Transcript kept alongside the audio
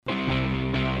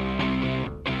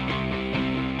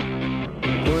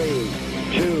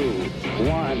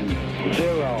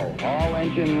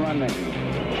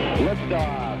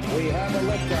liftoff. We have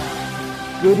a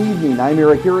liftoff. Good evening. I'm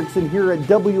Eric Erickson here at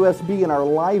WSB in our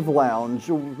live lounge.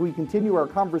 We continue our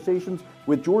conversations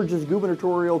with Georgia's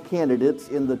gubernatorial candidates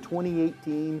in the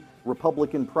 2018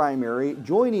 Republican primary.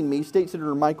 Joining me, State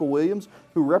Senator Michael Williams,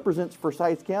 who represents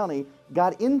Forsyth County,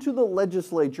 got into the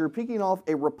legislature picking off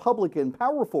a Republican,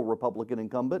 powerful Republican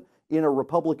incumbent in a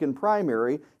Republican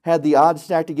primary, had the odds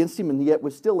stacked against him, and yet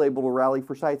was still able to rally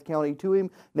Forsyth County to him.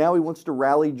 Now he wants to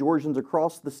rally Georgians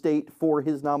across the state for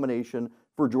his nomination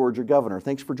for Georgia governor.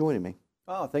 Thanks for joining me.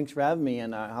 Oh, thanks for having me.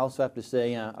 And I also have to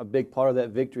say a big part of that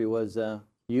victory was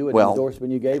you and the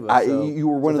endorsement you gave us. You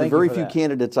were one of the very few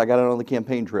candidates I got out on the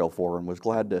campaign trail for, and was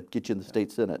glad to get you in the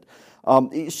state Senate.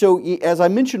 So as I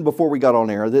mentioned before we got on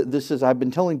air, I've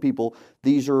been telling people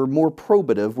these are more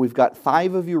probative. We've got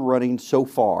 5 of you running so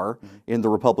far in the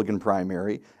Republican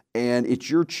primary, and it's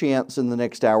your chance in the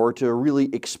next hour to really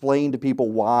explain to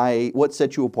people what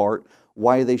sets you apart,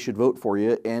 why they should vote for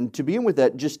you. And to begin with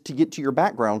that, just to get to your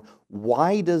background,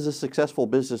 why does a successful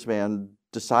businessman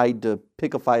decide to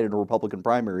pick a fight in a Republican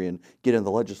primary and get in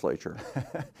the legislature?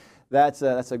 That's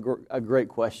a great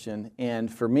question.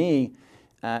 And for me,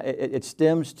 it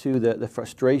stems to the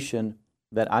frustration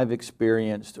that I've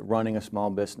experienced running a small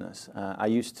business. I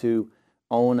used to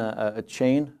own a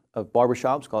chain of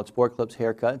barbershops called Sport Clips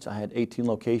Haircuts. I had 18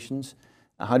 locations,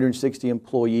 160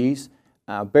 employees.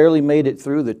 Barely made it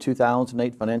through the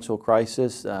 2008 financial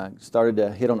crisis, started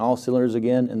to hit on all cylinders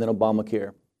again, and then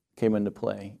Obamacare came into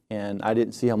play. And I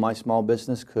didn't see how my small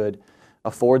business could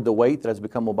afford the weight that has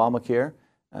become Obamacare.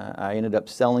 I ended up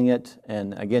selling it,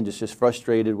 and again, just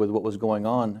frustrated with what was going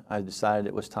on, I decided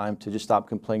it was time to just stop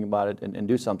complaining about it and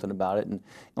do something about it. And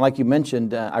like you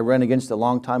mentioned, I ran against a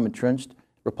long-time entrenched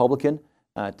Republican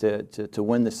to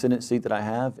win the Senate seat that I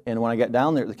have. And when I got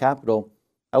down there at the Capitol,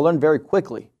 I learned very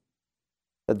quickly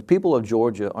that the people of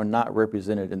Georgia are not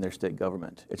represented in their state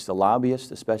government. It's the lobbyists,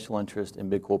 the special interests, and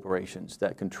big corporations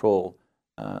that control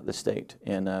the state.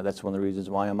 And that's one of the reasons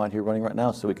why I'm out here running right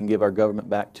now, so we can give our government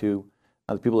back to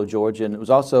the people of Georgia. And it was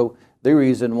also the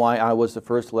reason why I was the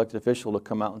first elected official to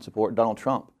come out and support Donald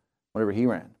Trump whenever he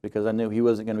ran, because I knew he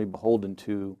wasn't going to be beholden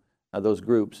to those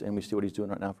groups, and we see what he's doing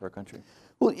right now for our country.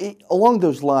 Well, along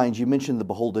those lines, you mentioned the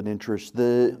beholden interest.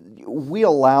 We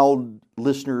allowed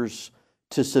listeners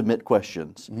to submit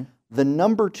questions. The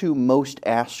number 2 most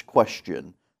asked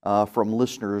question from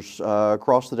listeners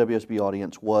across the WSB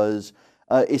audience was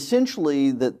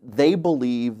essentially that they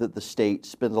believe that the state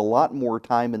spends a lot more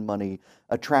time and money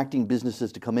attracting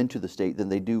businesses to come into the state than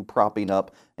they do propping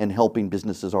up and helping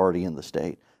businesses already in the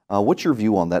state. What's your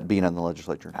view on that, being in the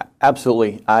legislature?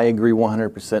 Absolutely. I agree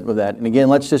 100% with that. And again,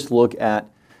 let's just look at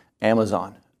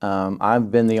Amazon.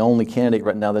 I've been the only candidate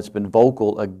right now that's been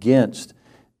vocal against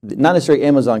not necessarily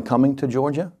Amazon coming to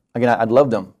Georgia. Again, I'd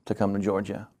love them to come to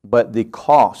Georgia, but the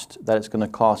cost that it's going to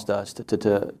cost us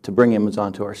to bring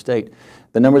Amazon to our state.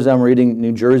 The numbers I'm reading,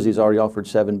 New Jersey's already offered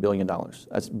 $7 billion.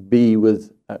 That's B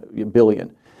with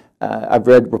billion. I've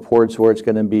read reports where it's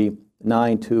going to be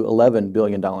 $9 to $11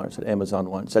 billion that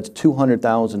Amazon wants. That's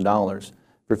 $200,000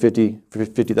 for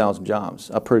 50,000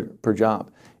 jobs per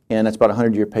job, and that's about a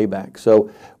 100-year payback. So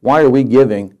why are we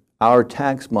giving our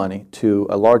tax money to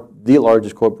the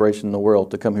largest corporation in the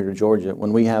world to come here to Georgia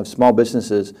when we have small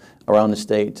businesses around the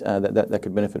state that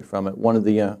could benefit from it? One of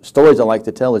the stories I like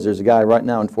to tell is there's a guy right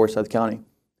now in Forsyth County.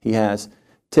 He has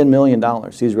 $10 million.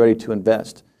 He's ready to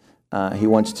invest. He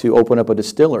wants to open up a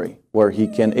distillery where he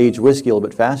can age whiskey a little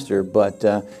bit faster, but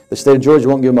the state of Georgia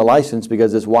won't give him a license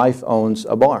because his wife owns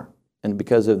a bar. And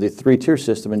because of the 3-tier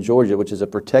system in Georgia, which is a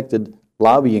protected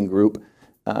lobbying group,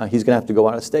 he's going to have to go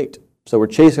out of state. So we're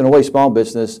chasing away small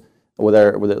business with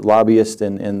the lobbyists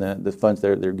and the funds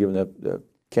they're giving the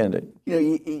candidate.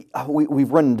 You know, we've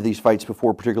run into these fights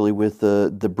before, particularly with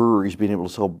the breweries being able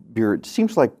to sell beer. It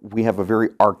seems like we have a very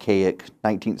archaic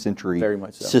 19th century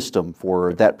system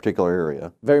for that particular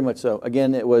area. Very much so.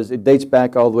 Again, it dates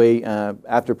back all the way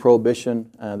after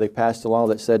Prohibition. They passed a law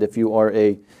that said if you are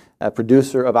a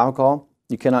producer of alcohol,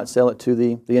 you cannot sell it to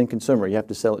the end consumer. You have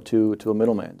to sell it to a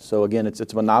middleman. So again, it's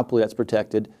a monopoly that's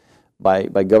protected by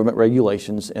government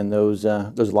regulations, and those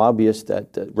lobbyists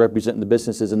that represent the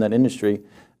businesses in that industry,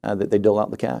 that they dole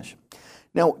out the cash.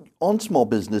 Now, on small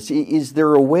business, is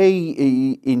there a way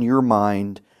in your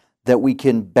mind that we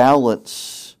can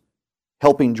balance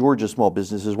helping Georgia small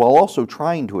businesses while also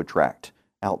trying to attract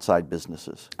outside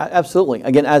businesses? Absolutely.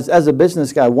 Again, as a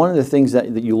business guy, one of the things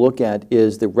that you look at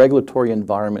is the regulatory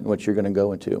environment in which you're going to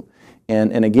go into.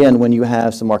 And again, when you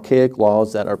have some archaic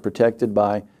laws that are protected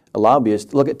by a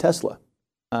lobbyist, look at Tesla.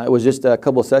 It was just a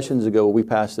couple of sessions ago we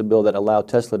passed a bill that allowed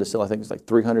Tesla to sell, I think it's like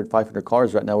 300, 500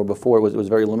 cars right now, where before it was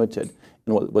very limited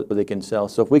in what they can sell.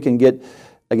 So if we can get,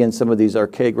 again, some of these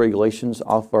archaic regulations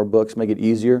off our books, make it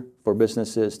easier for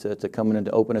businesses to come in and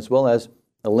to open, as well as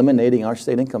eliminating our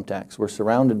state income tax. We're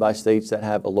surrounded by states that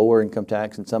have a lower income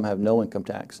tax and some have no income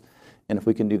tax. And if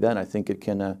we can do that, I think it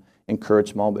can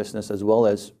encourage small business as well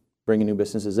as bringing new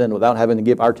businesses in without having to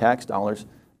give our tax dollars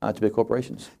to big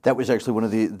corporations. That was actually one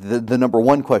of the number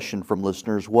one question from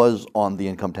listeners was on the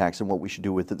income tax and what we should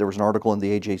do with it. There was an article in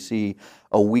the AJC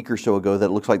a week or so ago that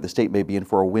it looks like the state may be in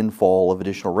for a windfall of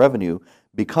additional revenue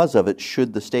because of it.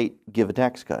 Should the state give a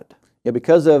tax cut? Yeah,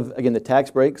 because of, again, the tax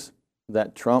breaks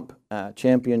that Trump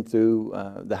championed through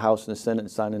the House and the Senate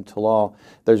and signed into law,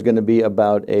 there's going to be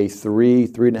about a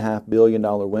 $3.5 billion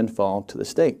windfall to the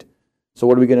state. So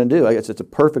what are we going to do? I guess it's a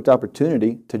perfect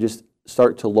opportunity to just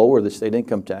start to lower the state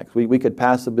income tax. We could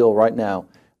pass a bill right now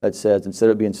that says instead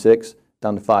of it being 6,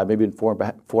 down to 5, maybe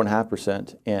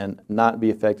 4.5%, and not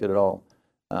be affected at all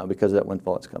because of that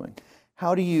windfall that's coming.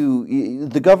 How do you,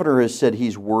 the governor has said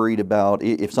he's worried about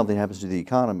if something happens to the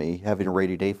economy, having a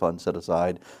rainy day fund set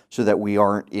aside so that we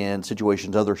aren't in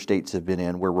situations other states have been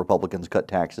in where Republicans cut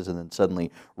taxes and then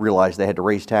suddenly realized they had to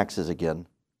raise taxes again.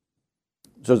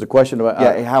 So it's a question about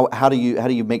how do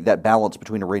you make that balance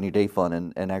between a rainy day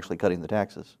fund and actually cutting the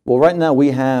taxes? Well, right now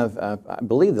we have, I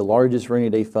believe, the largest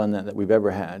rainy day fund that we've ever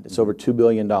had. It's over $2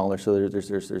 billion, so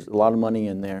there's a lot of money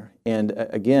in there. And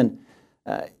again,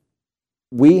 let's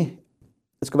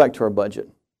go back to our budget.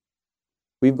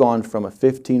 We've gone from a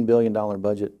 $15 billion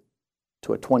budget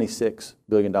to a $26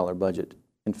 billion budget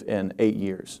in 8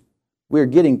 years. We're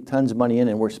getting tons of money in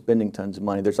and we're spending tons of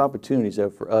money. There's opportunities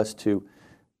there for us to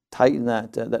tighten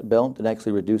that belt and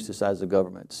actually reduce the size of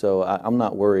government. So I'm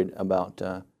not worried about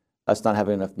us not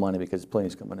having enough money because plenty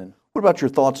is coming in. What about your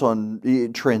thoughts on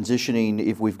transitioning,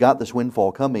 if we've got this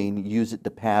windfall coming, use it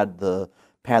to pad the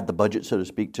budget, so to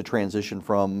speak, to transition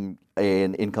from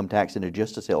an income tax into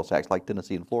just a sales tax like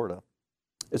Tennessee and Florida?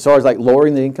 As far as like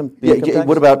lowering the income tax?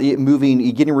 What about getting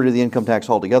rid of the income tax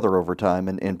altogether over time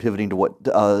and pivoting to what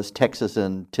Texas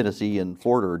and Tennessee and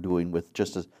Florida are doing with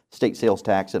just a state sales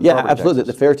tax and property absolutely.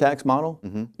 Taxes? The fair tax model?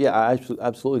 Mm-hmm. Yeah, I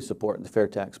absolutely support the fair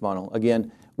tax model.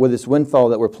 Again, with this windfall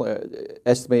that we're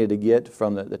estimated to get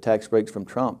from the tax breaks from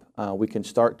Trump, we can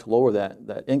start to lower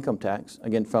that income tax,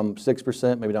 again, from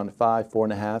 6%, maybe down to 5,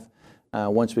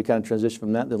 4.5. Once we kind of transition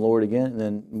from that, then lower it again, and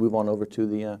then move on over to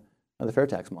the fair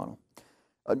tax model.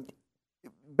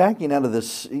 Backing out of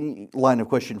this line of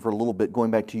question for a little bit,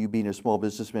 going back to you being a small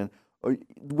businessman,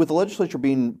 with the legislature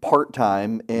being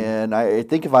part-time, and I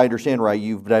think if I understand right,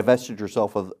 you've divested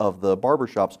yourself of the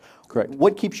barbershops. Correct.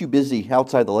 What keeps you busy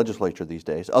outside the legislature these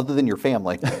days, other than your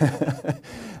family?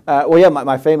 Well, yeah,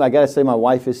 my family, I got to say my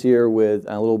wife is here with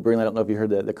a little Brinley. I don't know if you heard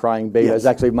the crying baby. Yes. It's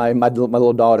actually my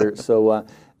little daughter. So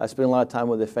I spend a lot of time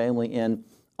with the family. And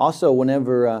also,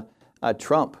 whenever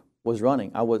Trump was running,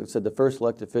 I was the first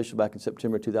elected official back in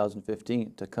September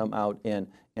 2015 to come out and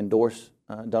endorse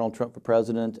Donald Trump for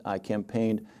president. I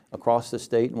campaigned across the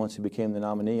state, and once he became the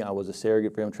nominee, I was a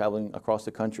surrogate for him, traveling across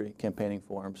the country campaigning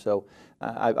for him. So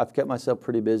I've kept myself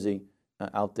pretty busy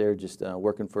out there just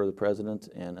working for the president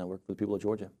and working for the people of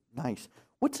Georgia. Nice.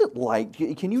 What's it like?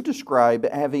 Can you describe,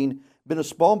 having been a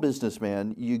small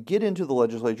businessman, you get into the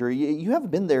legislature, you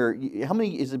haven't been there, how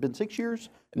many, has it been 6 years?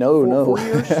 No. 4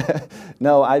 years?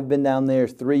 No, I've been down there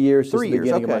 3 years. 3 years,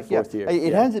 beginning of my fourth year.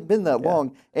 It hasn't been that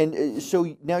long. And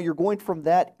so now you're going from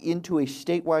that into a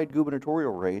statewide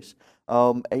gubernatorial race.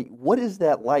 What is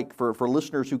that like for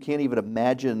listeners who can't even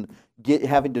imagine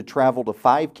having to travel to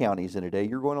 5 counties in a day?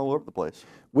 You're going all over the place.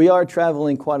 We are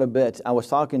traveling quite a bit. I was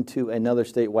talking to another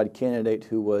statewide candidate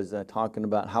who was talking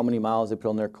about how many miles they put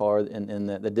on their car and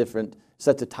the different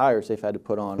sets of tires they've had to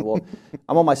put on. Well,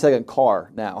 I'm on my second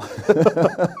car now.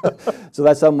 So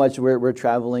that's how much we're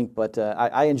traveling, but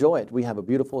I enjoy it. We have a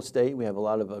beautiful state. We have a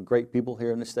lot of great people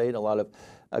here in the state, a lot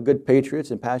of good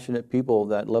patriots and passionate people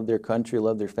that love their country,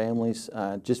 love their families,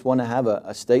 just want to have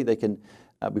a state they can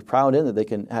be proud in, that they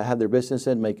can have their business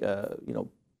in, make a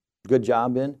good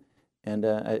job in, and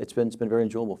it's been very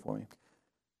enjoyable for me.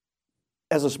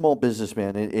 As a small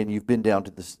businessman, and you've been down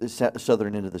to the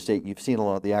southern end of the state, you've seen a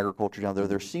lot of the agriculture down there.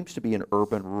 There seems to be an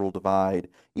urban-rural divide,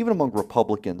 even among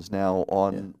Republicans now,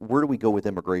 on where do we go with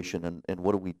immigration and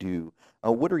what do we do?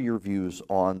 What are your views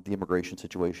on the immigration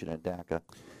situation at DACA?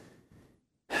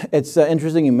 It's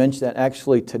interesting you mentioned that.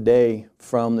 Actually, today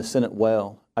from the Senate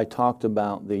well, I talked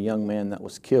about the young man that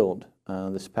was killed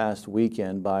this past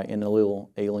weekend by an illegal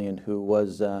alien who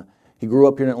was... He grew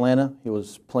up here in Atlanta. He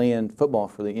was playing football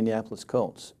for the Indianapolis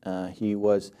Colts. He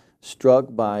was struck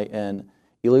by an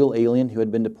illegal alien who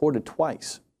had been deported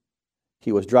twice.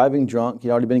 He was driving drunk.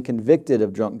 He'd already been convicted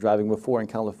of drunk driving before in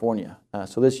California.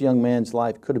 So this young man's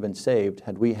life could have been saved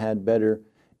had we had better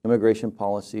immigration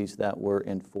policies that were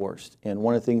enforced. And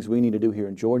one of the things we need to do here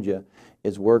in Georgia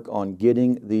is work on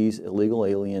getting these illegal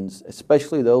aliens,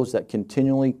 especially those that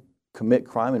continually commit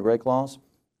crime and break laws,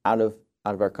 out of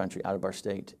our country, out of our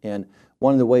state. And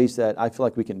one of the ways that I feel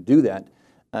like we can do that,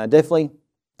 definitely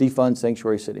defund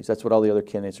sanctuary cities. That's what all the other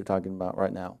candidates are talking about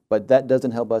right now. But that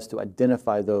doesn't help us to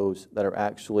identify those that are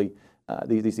actually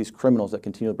these criminals that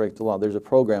continue to break the law. There's a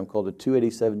program called the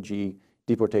 287G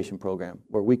deportation program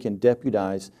where we can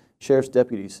deputize sheriff's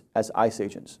deputies as ICE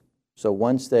agents. So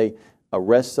once they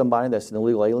arrest somebody that's an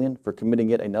illegal alien for committing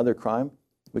yet another crime,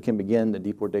 we can begin the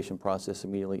deportation process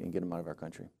immediately and get them out of our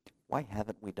country. Why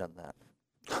haven't we done that?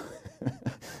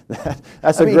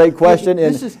 That's a great question.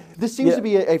 This seems to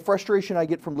be a frustration I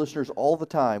get from listeners all the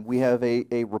time. We have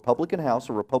a Republican House,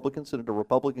 a Republican Senate, a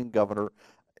Republican governor,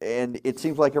 and it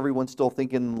seems like everyone's still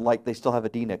thinking like they still have a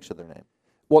D next to their name.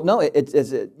 Well, no,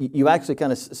 you actually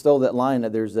kind of stole that line.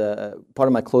 There's a part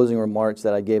of my closing remarks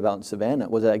that I gave out in Savannah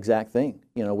was that exact thing.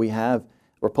 You know, we have a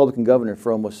Republican governor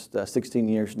for almost 16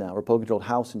 years now, Republican-controlled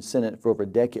House and Senate for over a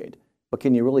decade. But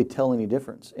can you really tell any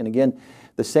difference? And again,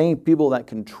 the same people that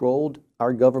controlled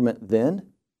our government then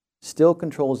still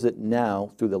controls it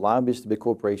now through the lobbyists, the big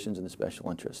corporations, and the special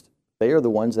interests. They are the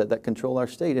ones that control our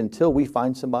state. Until we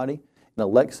find somebody and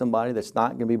elect somebody that's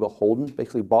not going to be beholden,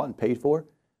 basically bought and paid for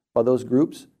by those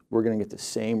groups, we're going to get the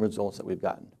same results that we've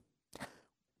gotten.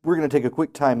 We're going to take a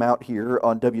quick time out here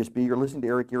on WSB. You're listening to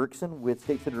Erick Erickson with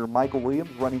State Senator Michael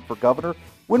Williams running for governor.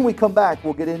 When we come back,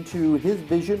 we'll get into his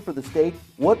vision for the state.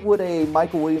 What would a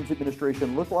Michael Williams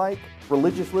administration look like?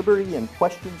 Religious liberty and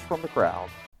questions from the crowd.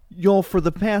 Y'all, for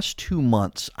the past 2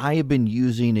 months, I have been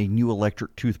using a new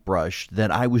electric toothbrush that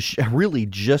I was really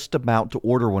just about to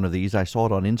order one of these. I saw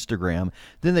it on Instagram.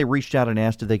 Then they reached out and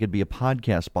asked if they could be a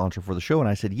podcast sponsor for the show, and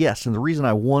I said yes. And the reason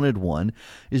I wanted one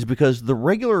is because the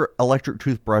regular electric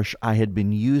toothbrush I had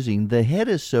been using, the head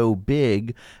is so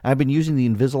big. I've been using the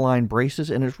Invisalign braces,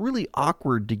 and it's really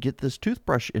awkward to get this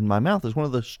toothbrush in my mouth. It's one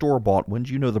of the store-bought ones.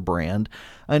 You know the brand.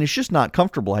 And it's just not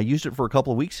comfortable. I used it for a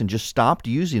couple of weeks and just stopped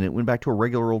using it, went back to a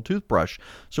regular old toothbrush.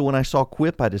 So when I saw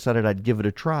Quip, I decided I'd give it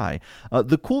a try.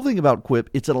 The cool thing about Quip,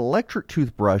 it's an electric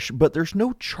toothbrush, but there's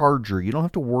no charger. You don't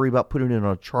have to worry about putting it on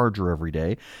a charger every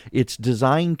day. It's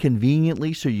designed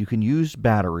conveniently so you can use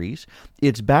batteries.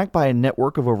 It's backed by a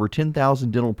network of over 10,000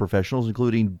 dental professionals,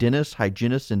 including dentists,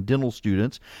 hygienists, and dental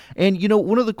students. And, you know,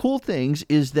 one of the cool things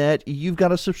is that you've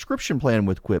got a subscription plan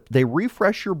with Quip. They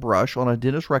refresh your brush on a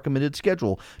dentist-recommended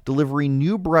schedule, delivering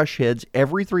new brush heads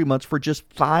every 3 months for just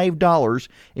 $5,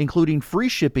 including free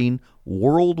shipping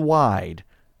worldwide.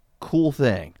 Cool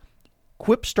thing.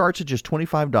 Quip starts at just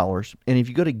 $25, and if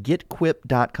you go to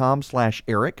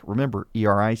getquip.com/Erick, remember,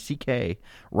 E-R-I-C-K,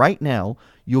 right now,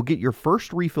 you'll get your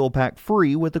first refill pack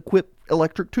free with a Quip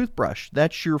electric toothbrush.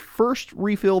 That's your first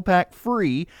refill pack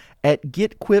free at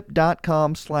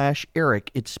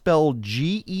getquip.com/Erick. It's spelled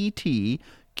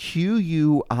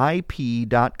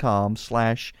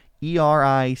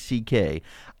GETQUIP.com/ERICK.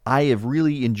 I have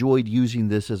really enjoyed using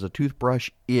this as a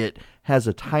toothbrush. It has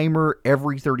a timer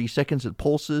every 30 seconds. It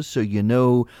pulses, so you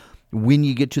know when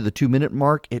you get to the 2-minute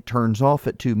mark, it turns off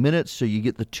at 2 minutes, so you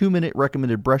get the 2-minute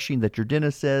recommended brushing that your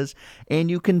dentist says, and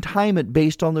you can time it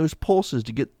based on those pulses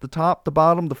to get the top, the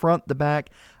bottom, the front, the back.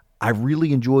 I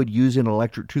really enjoyed using an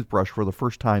electric toothbrush for the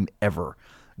first time ever.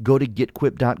 Go to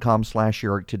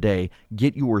getquip.com/Erick today.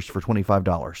 Get yours for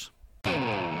 $25.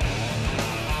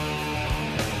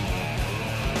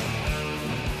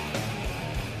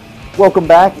 Welcome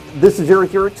back. This is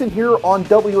Erick Erickson here on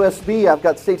WSB. I've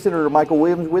got State Senator Michael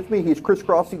Williams with me. He's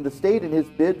crisscrossing the state in his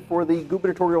bid for the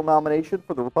gubernatorial nomination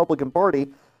for the Republican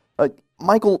Party.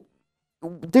 Michael,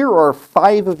 there are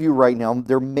 5 of you right now.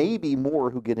 There may be more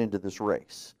who get into this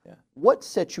race. Yeah. What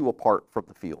sets you apart from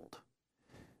the field?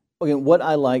 Again, what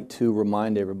I like to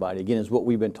remind everybody, again, is what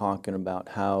we've been talking about,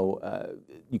 how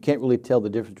you can't really tell the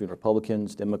difference between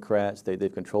Republicans, Democrats.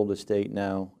 They've controlled the state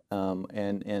now.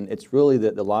 And it's really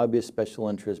the lobbyists, special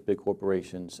interests, big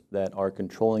corporations that are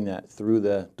controlling that through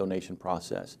the donation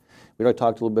process. We already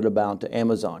talked a little bit about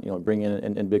Amazon, bringing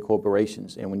in big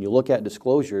corporations. And when you look at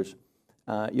disclosures,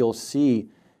 you'll see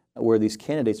where these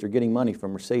candidates are getting money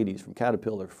from Mercedes, from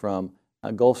Caterpillar, from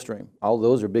Gulfstream. All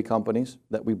those are big companies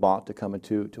that we bought to come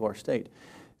into our state.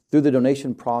 Through the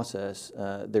donation process,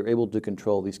 they're able to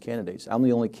control these candidates. I'm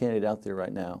the only candidate out there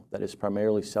right now that is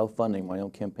primarily self-funding my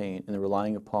own campaign, and they're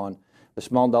relying upon the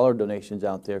small dollar donations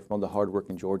out there from all the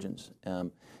hardworking Georgians.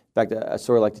 fact, a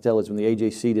story I like to tell is when the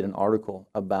AJC did an article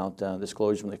about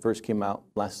disclosure when they first came out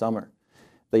last summer,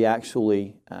 they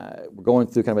actually were going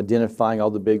through kind of identifying all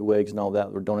the big wigs and all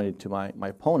that were donated to my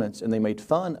opponents, and they made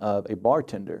fun of a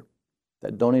bartender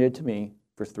that donated to me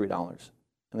for $3.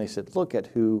 And they said, look at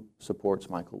who supports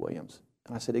Michael Williams.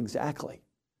 And I said, exactly.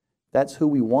 That's who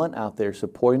we want out there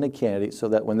supporting a candidate so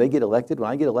that when they get elected, when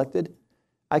I get elected,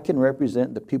 I can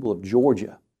represent the people of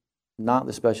Georgia, not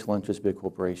the special interest big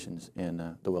corporations and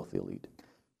the wealthy elite.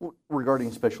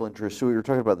 Regarding special interests, so we were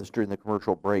talking about this during the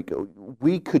commercial break.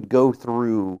 We could go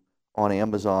through on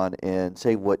Amazon and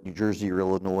say what New Jersey or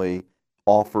Illinois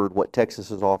offered, what Texas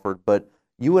has offered, but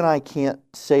you and I can't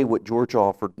say what Georgia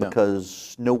offered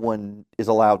because no one is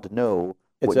allowed to know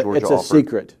what Georgia offered. It's a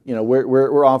secret. You know,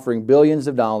 we're offering billions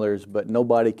of dollars, but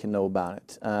nobody can know about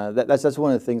it. That's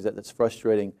one of the things that's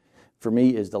frustrating for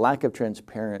me is the lack of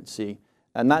transparency,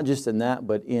 not just in that,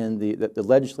 but in the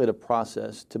legislative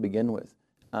process to begin with.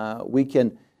 We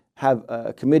can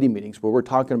have committee meetings where we're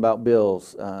talking about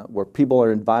bills, where people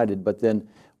are invited, but then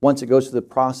once it goes through the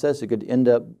process, it could end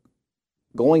up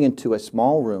going into a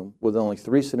small room with only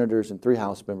 3 senators and 3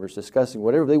 House members discussing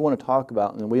whatever they want to talk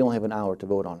about, and then we only have an hour to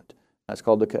vote on it. That's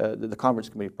called the conference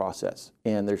committee process,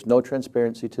 and there's no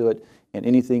transparency to it, and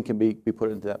anything can be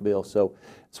put into that bill. So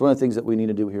it's one of the things that we need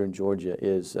to do here in Georgia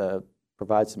is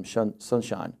provide some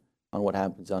sunshine on what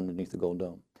happens underneath the Golden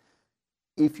Dome.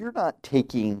 If you're not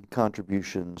taking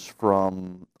contributions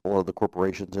from a lot of the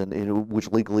corporations, and which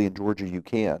legally in Georgia you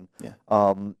can,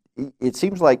 it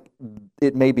seems like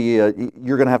it may be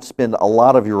you're going to have to spend a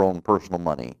lot of your own personal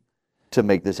money to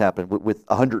make this happen with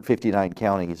 159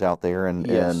 counties out there and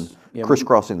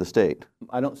crisscrossing the state.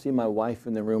 I don't see my wife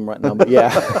in the room right now, but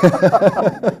yeah.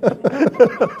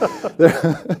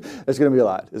 It's going to be a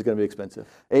lot. It's going to be expensive.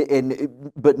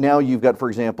 But now you've got, for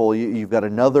example, you've got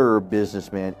another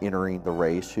businessman entering the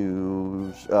race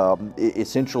whose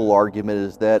essential argument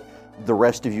is that the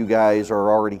rest of you guys are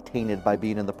already tainted by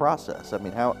being in the process. I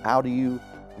mean, how do you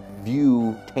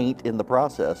view taint in the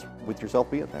process with yourself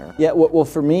being there? Yeah, well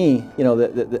for me, you know,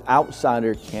 the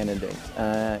outsider candidate,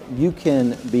 you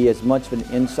can be as much of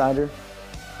an insider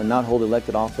and not hold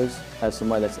elected office as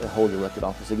somebody that's holds elected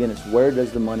office. Again, it's where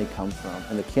does the money come from?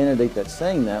 And the candidate that's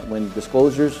saying that, when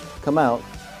disclosures come out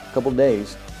a couple of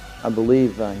days, I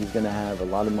believe he's going to have a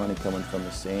lot of money coming from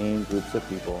the same groups of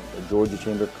people, the Georgia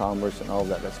Chamber of Commerce and all of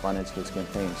that's financing his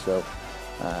campaign. So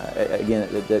again,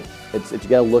 it's you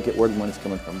got to look at where the money's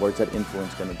coming from. Where's that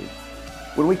influence going to be?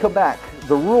 When we come back,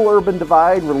 the rural-urban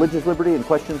divide, religious liberty, and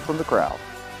questions from the crowd.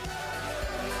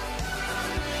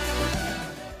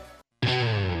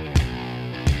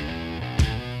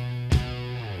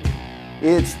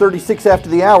 It's 36 after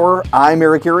the hour. I'm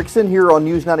Eric Erickson here on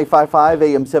News 95.5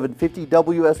 AM 750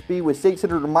 WSB with State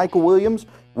Senator Michael Williams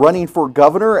running for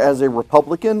governor as a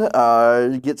Republican.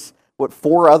 Gets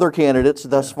 4 other candidates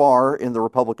thus far in the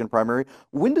Republican primary.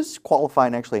 When does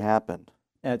qualifying actually happen?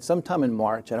 It's sometime in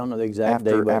March. I don't know the exact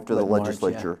day. After the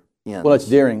legislature ends. Well, it's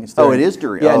during. Oh, it is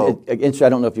during. Yeah, I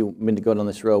don't know if you mean to go down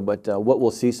this road, but what we'll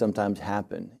see sometimes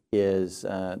happen is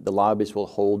the lobbyists will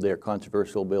hold their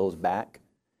controversial bills back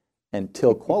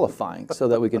until qualifying, so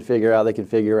that they can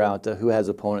figure out who has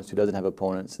opponents, who doesn't have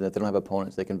opponents, and if they don't have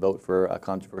opponents, they can vote for a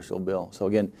controversial bill. So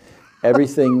again,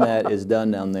 everything that is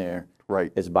done down there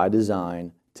is by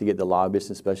design to get the lobbyists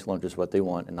and special interests what they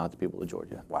want, and not the people of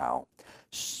Georgia. Wow.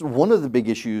 So one of the big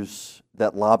issues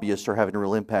that lobbyists are having a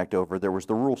real impact over, there was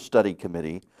the Rural Study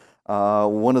Committee.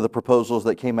 One of the proposals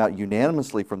that came out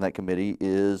unanimously from that committee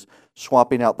is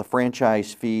swapping out the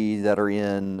franchise fee that are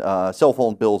in cell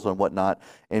phone bills and whatnot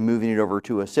and moving it over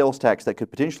to a sales tax that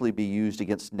could potentially be used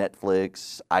against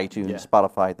Netflix, iTunes,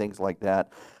 Spotify, things like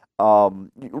that.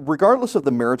 Regardless of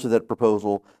the merits of that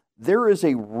proposal, there is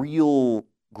a real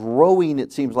growing,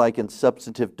 it seems like, and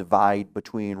substantive divide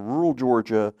between rural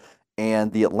Georgia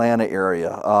and the Atlanta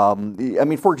area. I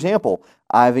mean, for example,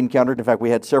 I've encountered, in fact, we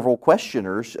had several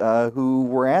questioners who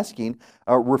were asking,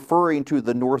 referring to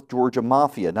the North Georgia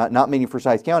Mafia, not meaning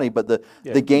Forsyth County, but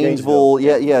the Gainesville,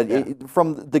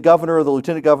 from the governor, the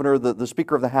lieutenant governor, the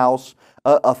Speaker of the House,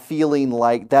 a feeling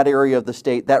like that area of the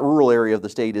state, that rural area of the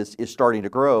state is starting to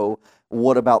grow.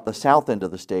 What about the south end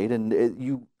of the state?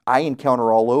 And I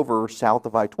encounter all over south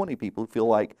of I-20 people who feel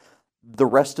like the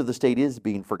rest of the state is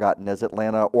being forgotten as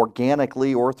Atlanta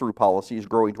organically or through policy is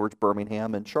growing towards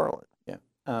Birmingham and Charlotte.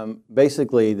 Yeah,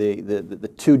 basically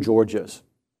the 2 Georgias.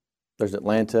 There's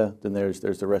Atlanta, then there's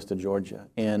the rest of Georgia,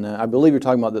 and I believe you're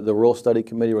talking about the Rural Study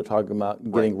Committee. We're talking about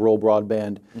getting rural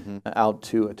broadband out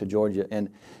to Georgia, and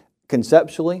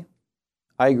conceptually,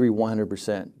 I agree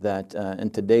 100% that in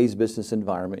today's business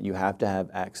environment, you have to have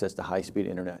access to high-speed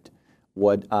internet.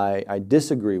 What I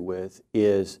disagree with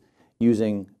is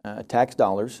using tax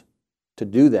dollars to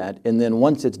do that, and then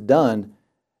once it's done,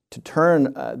 to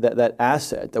turn that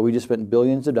asset that we just spent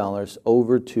billions of dollars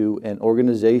over to an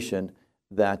organization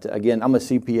that, again, I'm a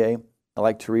CPA. I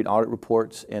like to read audit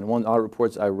reports, and one of the audit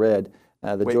reports I read,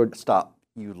 Stop.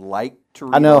 You like to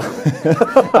read? I know,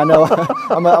 I know.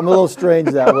 I'm a little strange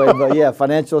that way, but yeah,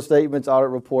 financial statements, audit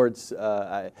reports.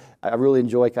 I really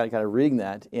enjoy kind of reading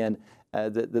that. And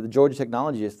the Georgia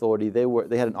Technology Authority,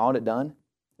 they had an audit done.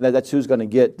 That's who's going to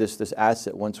get this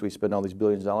asset once we spend all these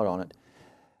billions of dollars on it.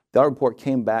 The audit report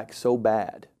came back so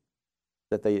bad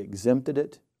that they exempted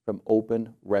it from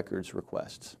open records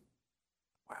requests.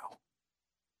 Wow.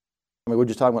 I mean, we were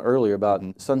just talking about earlier about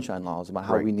sunshine laws, about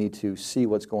how Right. we need to see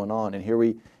what's going on. And here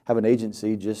we have an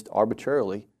agency just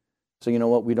arbitrarily. So you know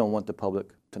what? We don't want the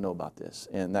public to know about this.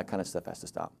 And that kind of stuff has to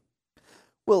stop.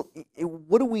 Well,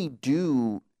 what do we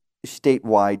do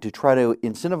statewide to try to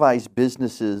incentivize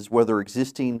businesses, whether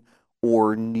existing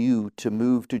or new, to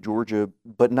move to Georgia,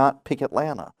 but not pick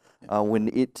Atlanta? When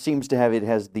it seems to have, it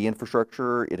has the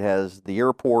infrastructure, it has the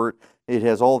airport, it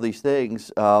has all these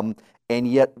things, and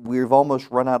yet we've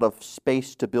almost run out of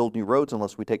space to build new roads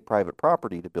unless we take private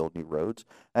property to build new roads.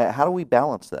 How do we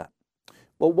balance that?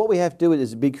 Well, what we have to do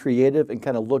is be creative and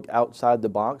kind of look outside the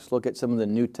box, look at some of the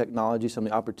new technology, some of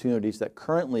the opportunities that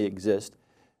currently exist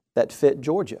that fit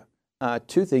Georgia.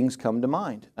 Two things come to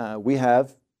mind. We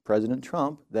have President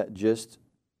Trump that just,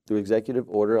 through executive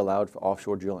order, allowed for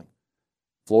offshore drilling.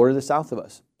 Florida, the south of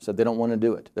us, said they don't want to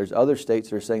do it. There's other states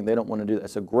that are saying they don't want to do that.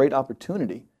 It's a great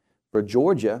opportunity for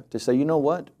Georgia to say, you know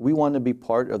what, we want to be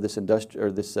part of this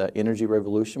energy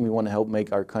revolution. We want to help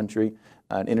make our country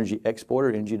an energy exporter,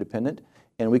 energy dependent,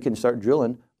 and we can start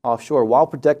drilling offshore while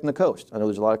protecting the coast. I know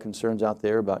there's a lot of concerns out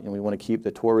there about, we want to keep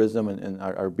the tourism and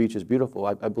our beaches beautiful.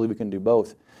 I believe we can do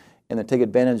both, and then take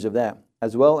advantage of that,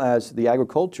 as well as the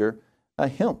agriculture,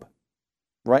 hemp.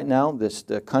 Right now,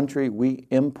 the country, we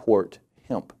import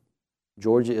hemp.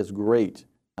 Georgia is great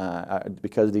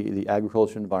because of the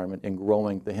agriculture environment and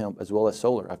growing the hemp, as well as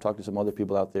solar. I've talked to some other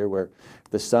people out there where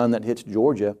the sun that hits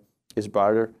Georgia is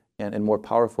brighter and more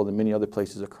powerful than many other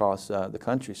places across the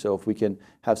country. So if we can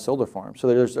have solar farms. So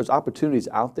there's opportunities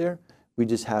out there. We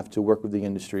just have to work with the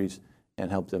industries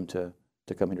and help them to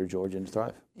come here to Georgia and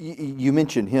thrive. You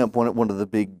mentioned hemp. One of the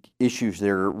big issues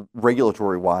there,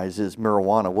 regulatory-wise, is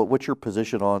marijuana. What's your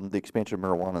position on the expansion of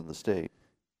marijuana in the state?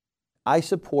 I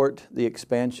support the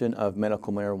expansion of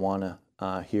medical marijuana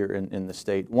here in the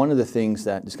state. One of the things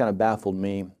that just kind of baffled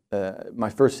me, my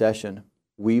first session,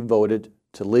 we voted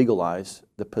to legalize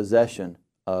the possession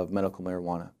of medical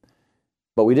marijuana,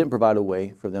 but we didn't provide a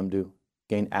way for them to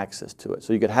gain access to it.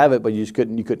 So you could have it, but you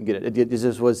couldn't get it. It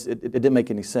didn't make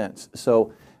any sense.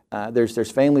 So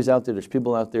there's families out there, there's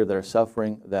people out there that are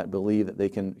suffering that believe that they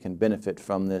can benefit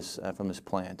from this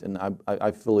plant, and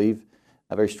I believe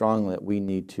very strongly that we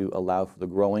need to allow for the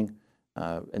growing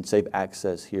and safe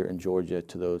access here in Georgia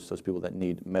to those people that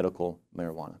need medical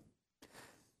marijuana.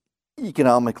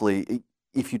 Economically,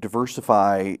 if you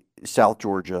diversify South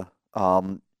Georgia,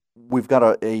 we've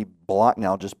got a block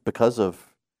now just because of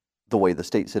the way the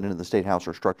state Senate and the state House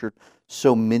are structured.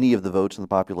 So many of the votes in the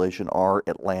population are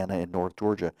Atlanta and North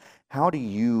Georgia. How do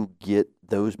you get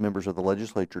those members of the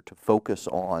legislature to focus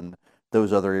on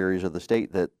those other areas of the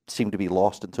state that seem to be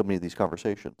lost in so many of these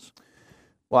conversations?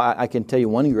 Well, I can tell you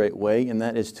one great way, and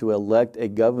that is to elect a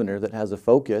governor that has a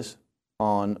focus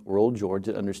on rural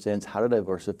Georgia, that understands how to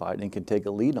diversify it and can take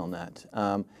a lead on that.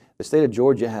 The state of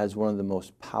Georgia has one of the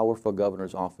most powerful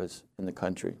governor's office in the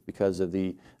country because of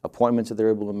the appointments that they're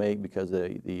able to make, because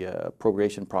of the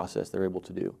appropriation process they're able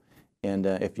to do. And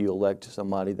if you elect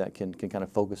somebody that can kind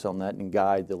of focus on that and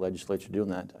guide the legislature doing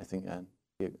that, I think that'd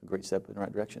be a great step in the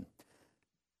right direction.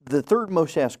 The third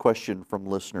most asked question from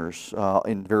listeners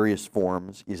in various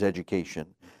forms is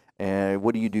education. And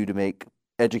what do you do to make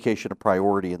education a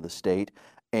priority in the state?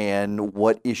 And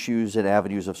what issues and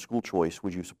avenues of school choice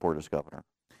would you support as governor?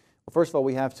 Well, first of all,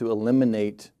 we have to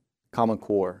eliminate Common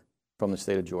Core from the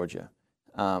state of Georgia.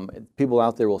 People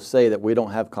out there will say that we don't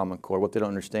have Common Core. What they don't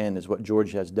understand is what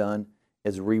Georgia has done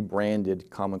is rebranded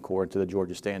Common Core to the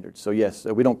Georgia standards. So yes,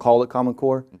 we don't call it Common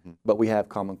Core, but we have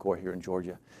Common Core here in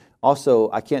Georgia. Also,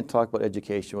 I can't talk about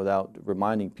education without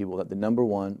reminding people that the number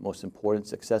one most important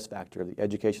success factor of the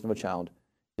education of a child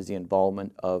is the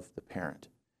involvement of the parent.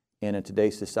 And in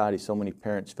today's society, so many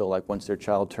parents feel like once their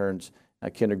child turns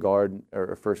kindergarten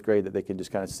or first grade that they can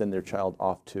just kind of send their child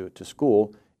off to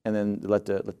school and then let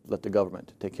the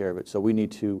government take care of it. So we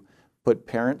need to put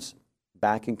parents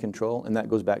back in control, and that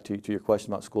goes back to your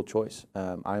question about school choice.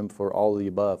 I am for all of the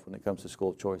above when it comes to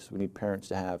school choice. We need parents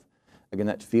to have again,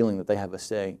 that feeling that they have a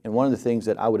say. And one of the things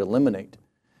that I would eliminate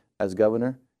as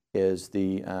governor is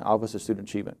the Office of Student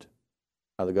Achievement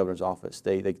of the governor's office.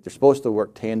 They're supposed to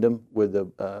work tandem with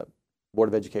the Board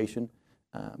of Education,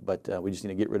 but we just need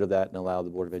to get rid of that and allow the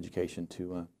Board of Education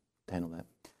to handle that.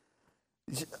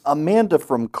 Amanda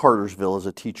from Cartersville is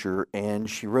a teacher, and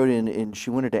she wrote in and she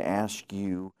wanted to ask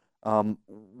you,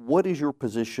 what is your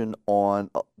position on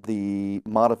the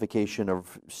modification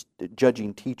of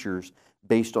judging teachers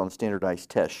based on standardized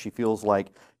tests? She feels like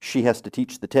she has to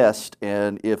teach the test,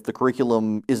 and if the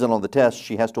curriculum isn't on the test,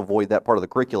 she has to avoid that part of the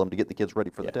curriculum to get the kids ready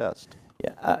for the test.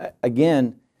 Yeah,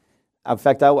 again, in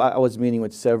fact, I was meeting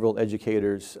with several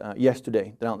educators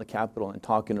yesterday down at the Capitol and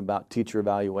talking about teacher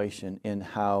evaluation and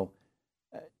how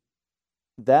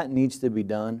that needs to be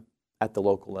done at the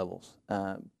local levels.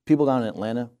 People down in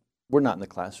Atlanta, we're not in the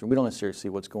classroom. We don't necessarily see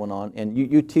what's going on. And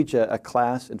you teach a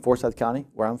class in Forsyth County,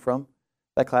 where I'm from,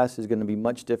 that class is going to be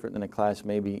much different than a class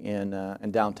maybe in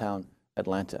downtown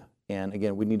Atlanta. And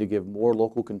again, we need to give more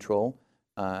local control.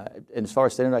 And as far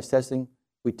as standardized testing,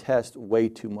 we test way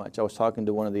too much. I was talking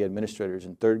to one of the administrators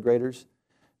and third graders.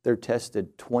 They're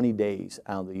tested 20 days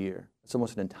out of the year. It's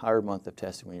almost an entire month of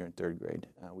testing when you're in third grade.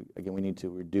 Again, we need to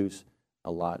reduce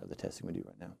a lot of the testing we do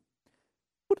right now.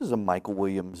 What does a Michael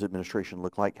Williams administration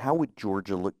look like? How would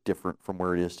Georgia look different from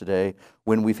where it is today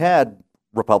when we've had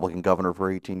Republican governor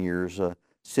for 18 years,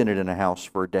 Senate and a House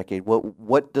for a decade?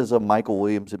 What does a Michael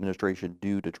Williams administration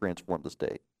do to transform the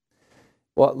state?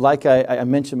 Well, like I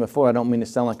mentioned before, I don't mean to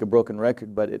sound like a broken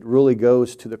record, but it really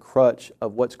goes to the crutch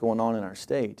of what's going on in our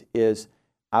state is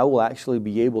I will actually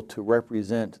be able to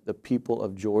represent the people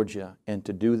of Georgia and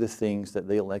to do the things that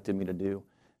they elected me to do.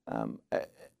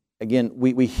 Again,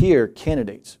 we hear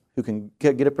candidates who can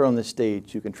get up there on the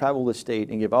stage, who can travel the state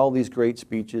and give all these great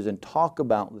speeches and talk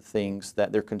about the things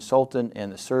that their consultant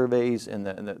and the surveys and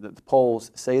the polls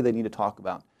say they need to talk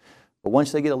about. But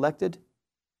once they get elected,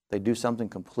 they do something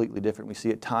completely different. We see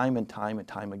it time and time and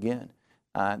time again.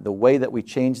 The way that we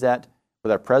changed that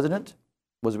with our president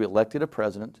was we elected a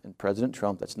president, and President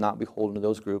Trump, that's not beholden to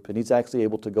those groups, and he's actually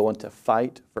able to go in to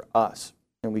fight for us.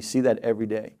 And we see that every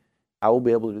day. I will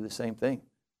be able to do the same thing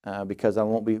because I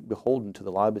won't be beholden to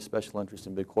the lobbyist, special interest,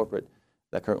 and big corporate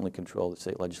that currently control the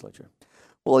state legislature.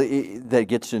 Well, that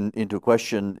gets into a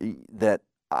question that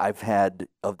I've had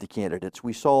of the candidates.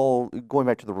 We saw, going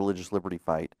back to the religious liberty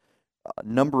fight, a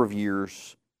number of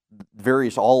years,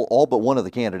 all but one of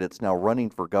the candidates now running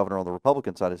for governor on the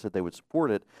Republican side has said they would support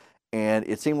it. And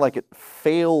it seemed like it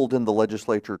failed in the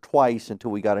legislature twice until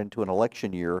we got into an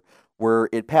election year where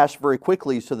it passed very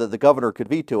quickly so that the governor could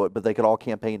veto it, but they could all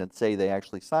campaign and say they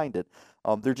actually signed it.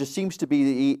 There just seems to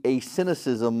be a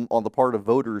cynicism on the part of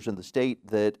voters in the state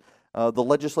that the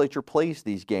legislature plays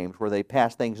these games where they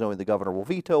pass things knowing the governor will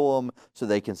veto them so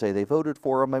they can say they voted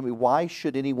for them. I mean, why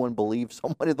should anyone believe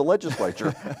someone in the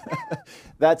legislature?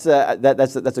 That's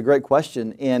a great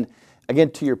question. And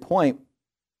again, to your point,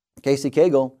 Casey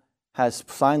Cagle has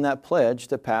signed that pledge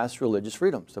to pass religious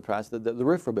freedoms, to pass the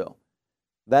RFRA bill.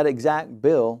 That exact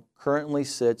bill currently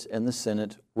sits in the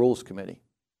Senate Rules Committee,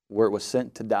 where it was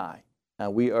sent to die.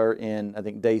 We are in, I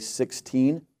think, day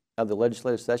 16 of the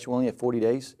legislative session. We only have 40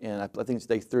 days, and I think it's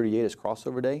day 38 is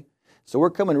crossover day. So we're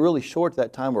coming really short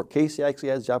that time where Casey actually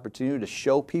has the opportunity to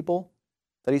show people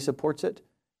that he supports it,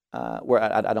 where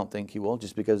I don't think he will,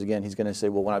 just because, again, he's going to say,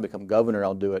 well, when I become governor,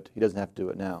 I'll do it. He doesn't have to do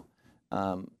it now.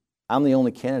 I'm the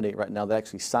only candidate right now that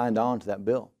actually signed on to that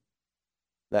bill,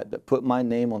 that put my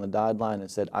name on the dotted line and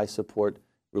said, I support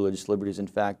religious liberties. In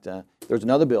fact, there's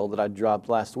another bill that I dropped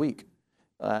last week,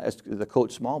 the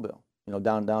Coach Small bill,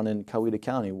 down in Coweta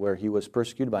County, where he was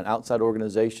persecuted by an outside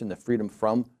organization, the Freedom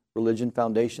From Religion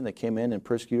Foundation, that came in and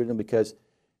persecuted him because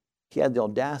he had the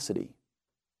audacity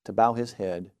to bow his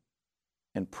head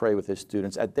and pray with his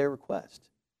students at their request.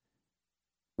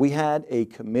 We had a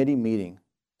committee meeting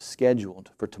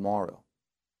scheduled for tomorrow.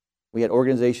 We had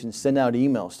organizations send out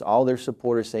emails to all their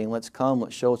supporters saying, let's come,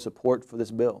 let's show support for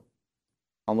this bill.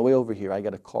 On the way over here, I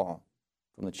got a call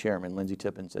from the chairman, Lindsey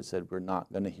Tippins, that said, we're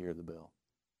not going to hear the bill.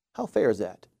 How fair is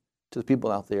that to the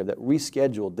people out there that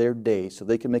rescheduled their day so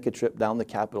they can make a trip down the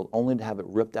Capitol only to have it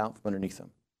ripped out from underneath them?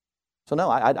 So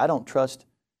no, I don't trust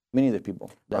many of the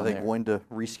people down there. Are they going to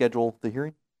reschedule the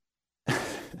hearing?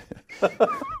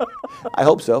 I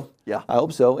hope so. Yeah. I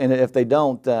hope so. And if they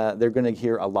don't, they're going to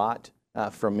hear a lot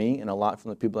from me and a lot from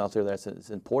the people out there that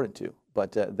it's important to.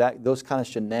 But those kind of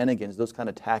shenanigans, those kind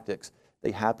of tactics,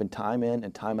 they happen time in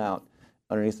and time out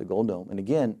underneath the Gold Dome. And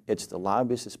again, it's the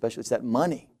lobbyists, especially, it's that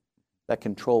money that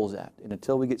controls that. And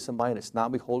until we get somebody that's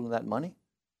not beholden to that money,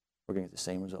 we're going to get the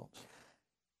same results.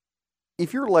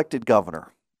 If you're elected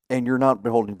governor and you're not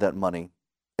beholden to that money,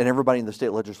 And everybody in the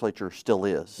state legislature still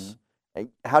is.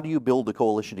 How do you build a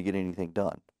coalition to get anything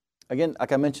done? Again,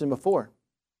 like I mentioned before,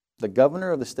 the governor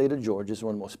of the state of Georgia is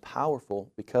one of the most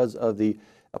powerful because of the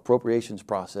appropriations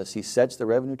process. He sets the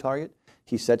revenue target,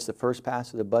 he sets the first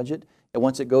pass of the budget, and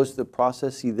once it goes through the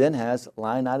process, he then has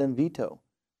line item veto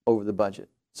over the budget.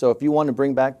 So if you want to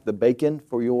bring back the bacon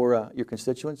for your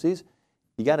constituencies,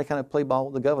 you got to kind of play ball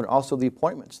with the governor. Also, the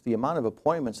appointments. The amount of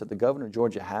appointments that the governor of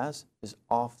Georgia has is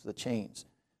off the chains.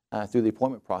 Through the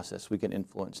appointment process, we can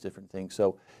influence different things.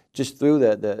 So just through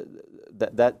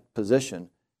that position,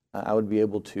 I would be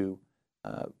able to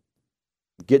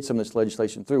get some of this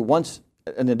legislation through. Once,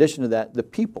 in addition to that, the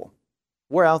people.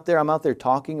 We're out there, I'm out there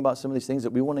talking about some of these things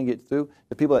that we want to get through.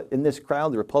 The people in this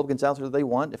crowd, the Republicans out there that they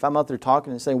want, if I'm out there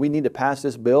talking and saying we need to pass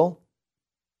this bill,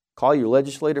 call your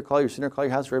legislator, call your senator, call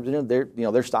your House representative,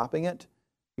 they're stopping it.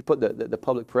 You put the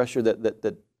public pressure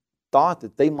that thought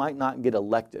that they might not get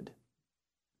elected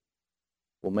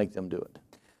will make them do it.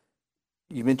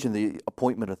 You mentioned the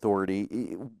appointment authority.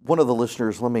 One of the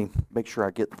listeners, let me make sure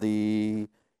I get the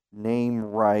name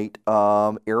right.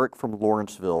 Eric from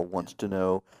Lawrenceville wants to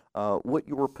know what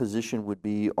your position would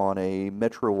be on a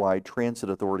Metro-wide transit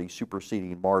authority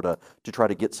superseding MARTA to try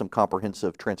to get some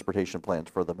comprehensive transportation plans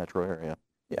for the metro area.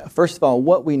 Yeah, first of all,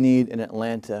 what we need in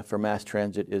Atlanta for mass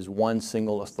transit is one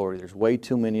single authority. There's way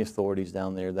too many authorities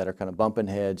down there that are kind of bumping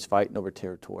heads, fighting over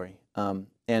territory.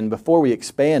 And before we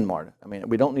expand MARTA, I mean,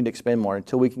 we don't need to expand MARTA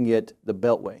until we can get the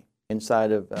Beltway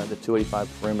inside of the 285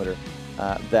 perimeter,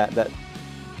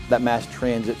 that mass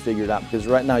transit figured out. Because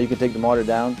right now you can take the MARTA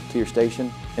down to your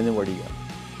station, and then where do you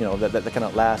go? That kind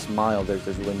of last mile, there's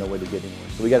really no way to get anywhere.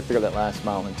 So we got to figure out that last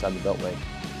mile inside the Beltway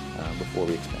before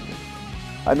we expand it.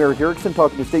 I'm Eric Erickson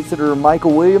talking to State Senator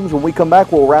Michael Williams. When we come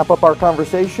back, we'll wrap up our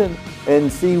conversation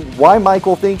and see why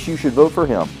Michael thinks you should vote for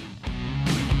him.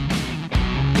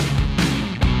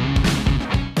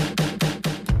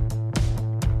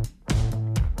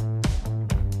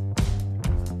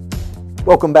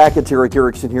 Welcome back. It's Eric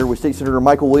Erickson here with State Senator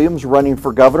Michael Williams running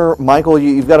for governor. Michael,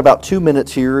 you've got about 2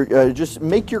 minutes here. Just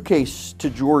make your case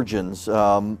to Georgians.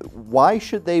 Why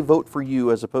should they vote for you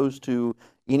as opposed to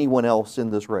anyone else in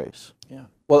this race? Yeah.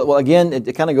 Well, again,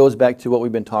 it kind of goes back to what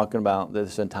we've been talking about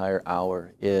this entire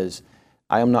hour is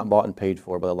I am not bought and paid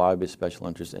for by a lobbyist, special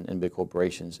interests, and big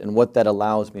corporations. And what that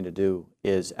allows me to do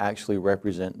is actually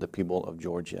represent the people of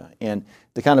Georgia. And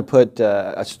to kind of put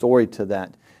a story to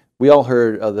that, we all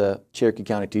heard of the Cherokee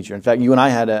County teacher. In fact, you and I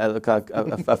had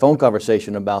a phone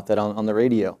conversation about that on the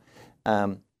radio.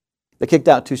 They kicked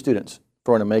out 2 students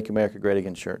for an Make America Great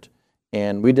Again shirt.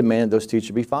 And we demanded those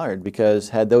teachers be fired because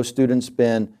had those students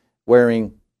been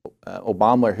wearing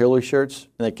Obama or Hillary shirts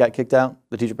and they got kicked out,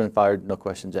 the teacher been fired, no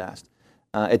questions asked.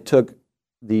 It took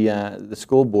the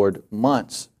school board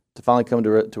months to finally come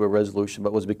to a resolution, but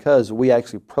it was because we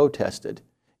actually protested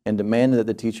and demanded that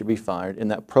the teacher be fired, and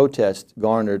that protest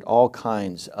garnered all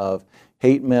kinds of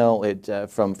hate mail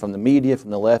from the media,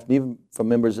 from the left, and even from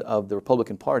members of the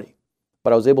Republican Party.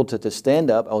 But I was able to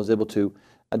stand up, I was able to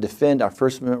defend our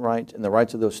First Amendment right and the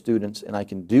rights of those students, and I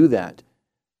can do that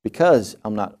because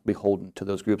I'm not beholden to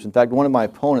those groups. In fact, one of my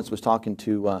opponents was talking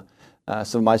to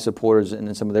some of my supporters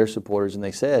and some of their supporters, and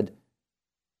they said,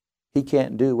 he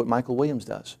can't do what Michael Williams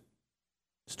does.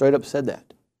 Straight up said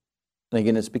that. And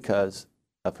again, it's because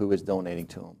of who is donating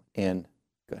to him. And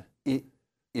good.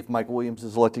 If Michael Williams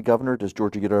is elected governor, does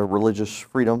Georgia get a religious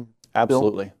freedom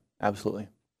Absolutely. bill? Absolutely.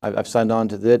 I've signed on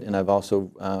to that, and I've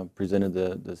also presented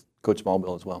the Coach Small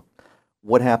bill as well.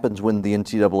 What happens when the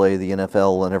NCAA, the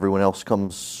NFL, and everyone else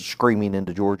comes screaming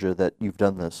into Georgia that you've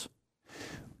done this?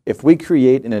 If we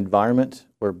create an environment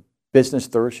where business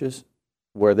flourishes,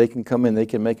 where they can come in, they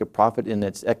can make a profit, and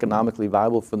it's economically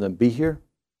viable for them to be here,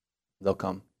 they'll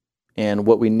come. And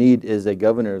what we need is a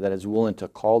governor that is willing to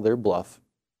call their bluff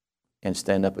and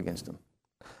stand up against them.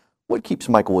 What keeps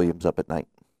Michael Williams up at night?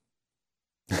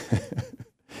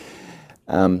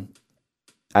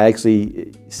 I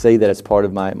actually say that as part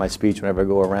of my speech whenever I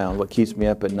go around. What keeps me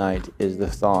up at night is the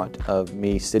thought of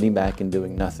me sitting back and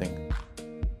doing nothing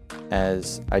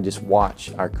as I just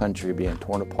watch our country being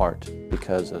torn apart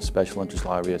because of special interest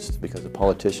lobbyists, because of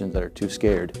politicians that are too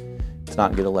scared to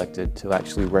not get elected to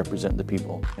actually represent the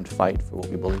people and fight for what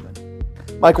we believe in.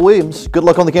 Michael Williams, good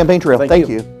luck on the campaign trail. Thank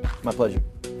you. My pleasure.